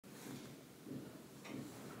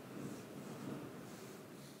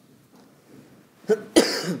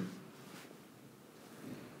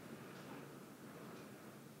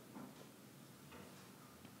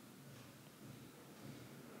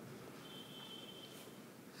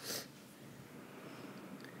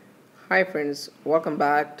Hi friends, welcome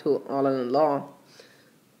back to allornonelaw.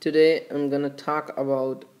 Today I'm gonna talk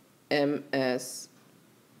about MS-AFP.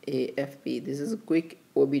 This is a quick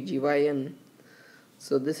OBGYN.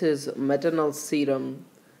 So this is maternal serum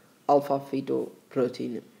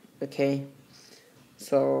alpha-fetoprotein. Okay,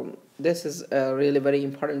 so this is a really very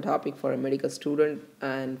important topic for a medical student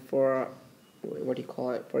and for what you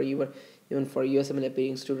call it for even for USMLE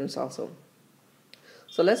appearing students also.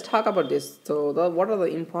 So let's talk about this. So what are the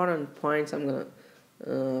important points I'm gonna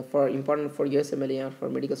for important for USMLE or for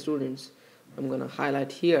medical students I'm gonna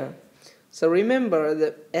highlight here. So remember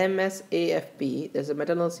the MSAFP, there's a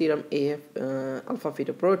maternal serum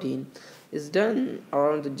alpha-fetoprotein, is done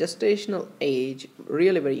around the gestational age,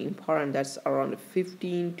 really very important, that's around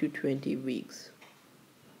 15 to 20 weeks.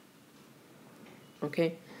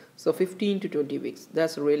 Okay, so 15 to 20 weeks,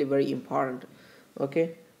 that's really very important.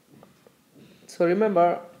 Okay, so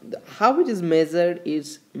remember how it is measured in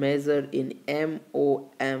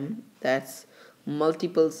MOM, that's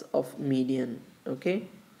multiples of median. Okay,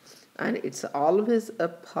 and it's always a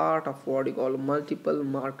part of what you call multiple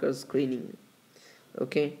marker screening.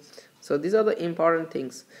 Okay, so these are the important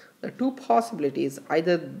things. The two possibilities,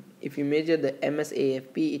 either if you measure the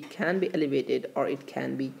MSAFP, it can be elevated or it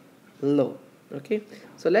can be low. Okay,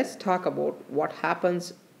 so let's talk about what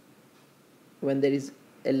happens when there is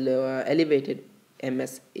elevated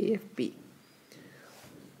MSAFP.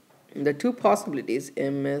 The two possibilities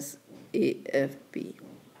MSAFP.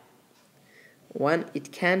 One,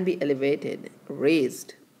 it can be elevated,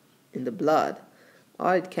 raised in the blood,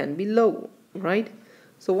 or it can be low, right?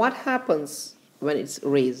 So what happens when it's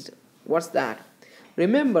raised? What's that?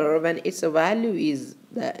 Remember, when its value is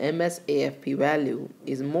the MSAFP value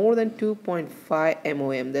is more than 2.5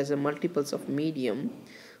 MOM, there's a multiples of medium.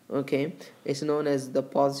 Okay, it's known as the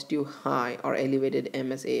positive high or elevated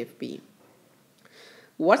MSAFP.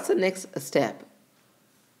 What's the next step?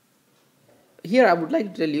 Here I would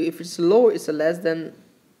like to tell you, if it's low, it's a less than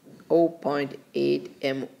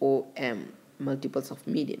 0.8 MOM multiples of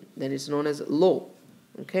median, then it's known as low.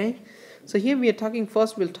 Okay, so here we are talking,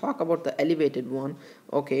 first we'll talk about the elevated one.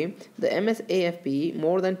 Okay, the MSAFP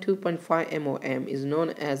more than 2.5 MOM is known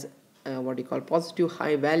as what you call positive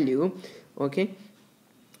high value. Okay,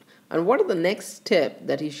 and what are the next step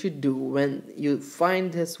that you should do when you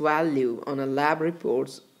find this value on a lab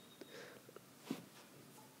reports?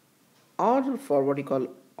 Order for what you call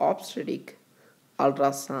obstetric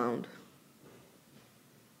ultrasound.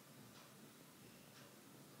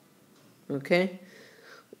 Okay,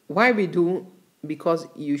 why we do? Because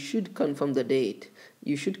you should confirm the date,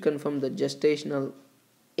 you should confirm the gestational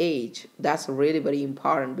age. That's really very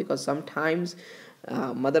important, because sometimes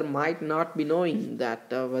mother might not be knowing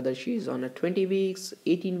that whether she is on a 20 weeks,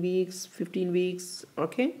 18 weeks, 15 weeks.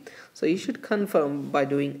 Okay, so you should confirm by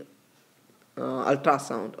doing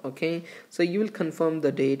ultrasound. Okay, so you will confirm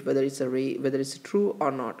the date whether it's true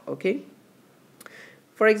or not. Okay,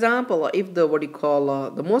 for example, if the what you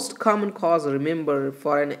call the most common cause, remember,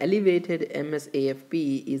 for an elevated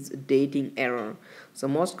MSAFP is dating error. So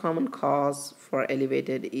most common cause for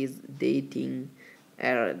elevated is dating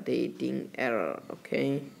error.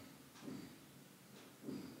 Okay,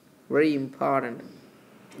 very important,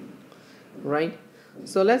 right?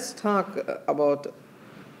 So let's talk about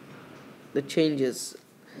the changes.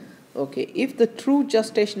 Okay, if the true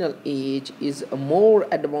gestational age is more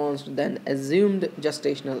advanced than assumed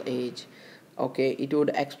gestational age, okay, it would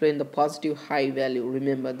explain the positive high value.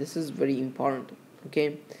 Remember, this is very important.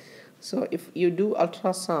 Okay, so if you do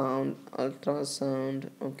ultrasound,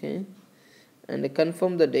 okay, and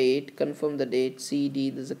confirm the date, CD,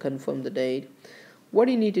 this is a confirm the date. What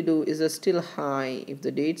you need to do is still high if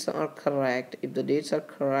the dates are correct. If the dates are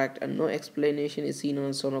correct and no explanation is seen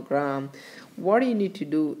on sonogram, what you need to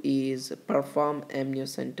do is perform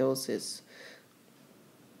amniocentesis.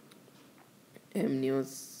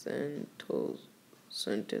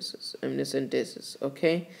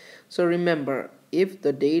 Okay, so remember, if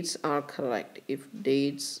the dates are correct,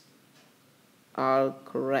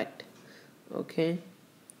 okay,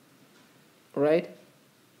 right?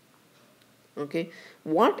 Okay,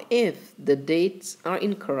 what if the dates are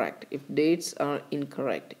incorrect? If dates are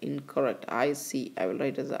incorrect, I will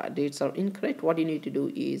write as dates are incorrect. What you need to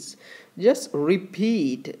do is just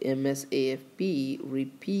repeat MSAFP,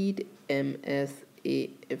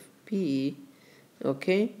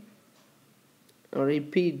 okay,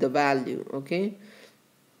 repeat the value. Okay,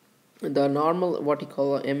 the normal what you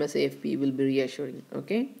call MSAFP will be reassuring.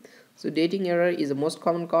 Okay, so dating error is the most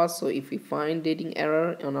common cause. So if you find dating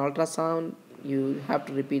error on ultrasound, you have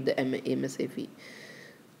to repeat the MSAFP.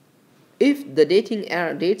 If the dating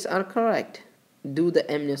error dates are correct, do the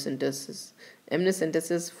amniocentesis.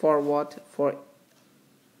 Amniocentesis for what? For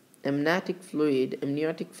amniotic fluid,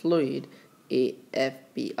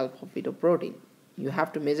 AFP, alpha-fetoprotein. You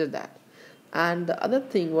have to measure that. And the other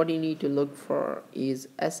thing what you need to look for is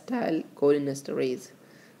acetylcholinesterase.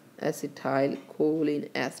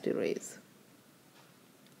 Acetylcholinesterase.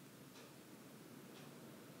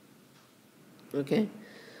 Okay,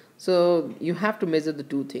 so you have to measure the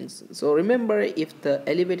two things. So remember, if the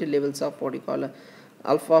elevated levels of what you call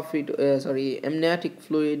amniotic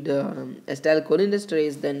fluid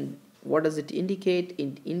acetylcholinesterase, then what does it indicate?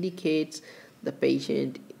 It indicates the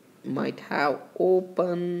patient might have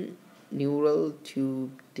open neural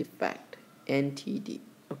tube defect, NTD.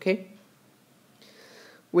 Okay,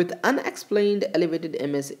 with unexplained elevated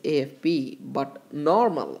MS-AFP but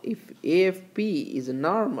normal, if AFP is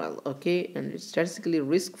normal, okay, and it's statistically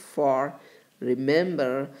risk for,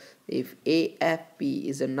 remember, if AFP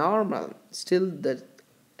is a normal, still the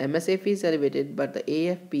MS-AFP is elevated but the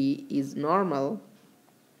AFP is normal,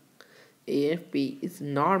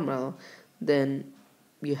 then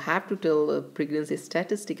you have to tell the pregnancy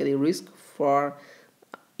statistically risk for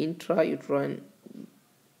intrauterine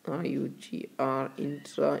IUGR,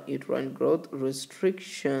 intrauterine growth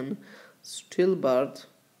restriction, stillbirth,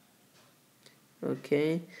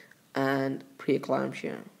 okay, and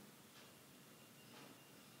preeclampsia.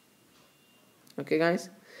 Okay, guys,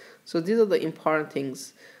 so these are the important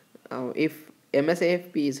things. If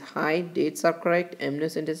MS-AFP is high, dates are correct,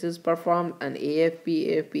 amniocentesis performed, and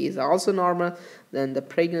AFP is also normal, then the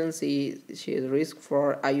pregnancy is risk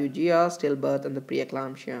for IUGR, stillbirth, and the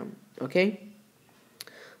preeclampsia. Okay,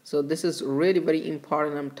 so this is really very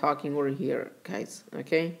important. I'm talking over here, guys.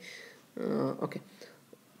 Okay, okay.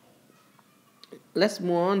 Let's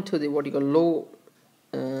move on to the what you call low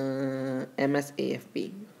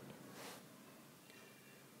MS-AFP.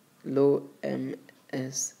 Low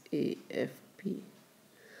MS-AFP.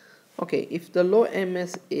 Okay, if the low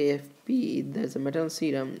MS-AFP, there's a maternal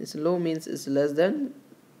serum. It's low means it's less than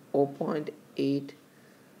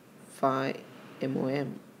 0.85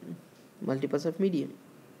 MOM, multiples of medium.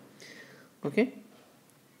 Okay,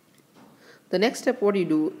 the next step, what you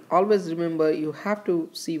do, always remember, you have to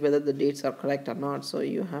see whether the dates are correct or not, so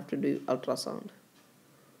you have to do ultrasound.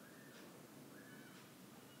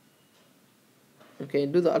 Okay,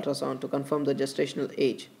 do the ultrasound to confirm the gestational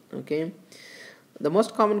age. Okay, the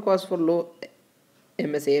most common cause for low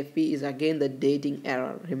MS-AFP is again the dating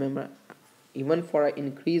error. Remember, even for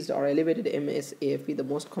increased or elevated MS-AFP, the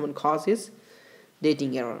most common cause is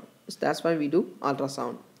dating error. So that's why we do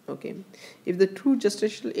ultrasound. Okay, if the true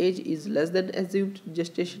gestational age is less than assumed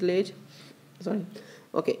gestational age,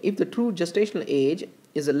 if the true gestational age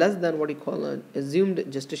is less than what you call an assumed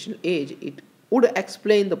gestational age, it would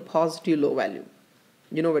explain the positive low value.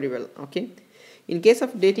 You know very well. Okay, in case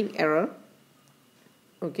of dating error,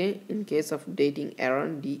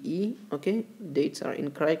 DE, okay, dates are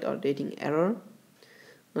incorrect or dating error,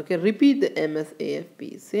 okay, repeat the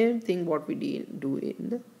MS-AFP, same thing what we did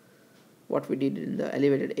in the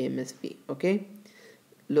elevated AMSP. Okay,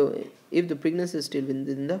 low if the pregnancy is still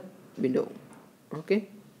within the window. Okay,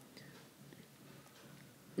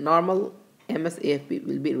 normal MS-AFP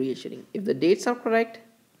will be reassuring. If the dates are correct,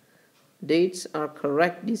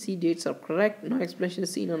 DC dates are correct, no explanation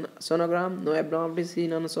is seen on sonogram, no abnormality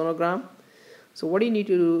seen on a sonogram. So what you need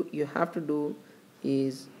to do, you have to do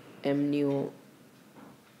is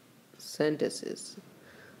amniocentesis.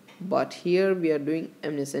 But here we are doing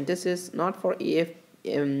amniocentesis not for AF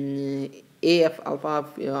alpha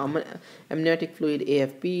amniotic fluid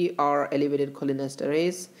AFP or elevated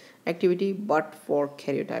cholinesterase activity, but for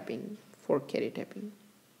karyotyping.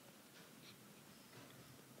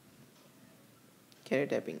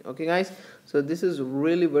 Okay, guys, so this is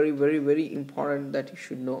really very, very, very important that you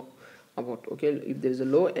should know about. Okay, if there is a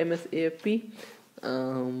low MS-AFP,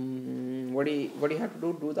 what do you have to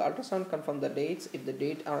do the ultrasound, confirm the dates. If the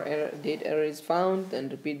date error is found, then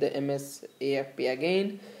repeat the MS-AFP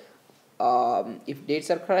again. If dates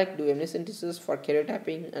are correct, do amniocentesis for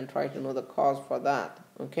karyotyping and try to know the cause for that.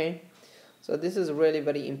 Okay, so this is really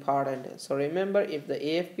very important. So remember, if the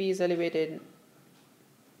AFP is elevated,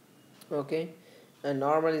 okay, and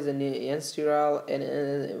normal is an N-sterile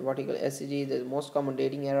and what you call SCG, the most common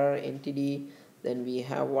dating error, NTD, then we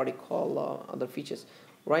have what you call other features,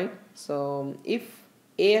 right? So if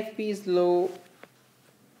AFP is low,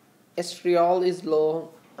 estriol is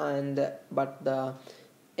low, and but the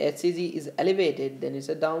HCG is elevated, then it's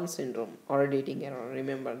a Down syndrome or a dating error.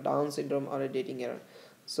 Remember, Down syndrome or a dating error.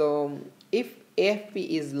 So if AFP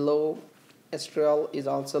is low, estriol is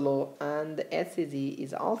also low, and the HCG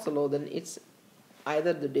is also low, then it's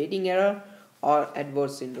either the dating error or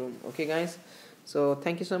adverse syndrome. Okay guys, so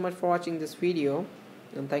thank you so much for watching this video,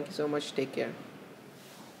 and thank you so much. Take care.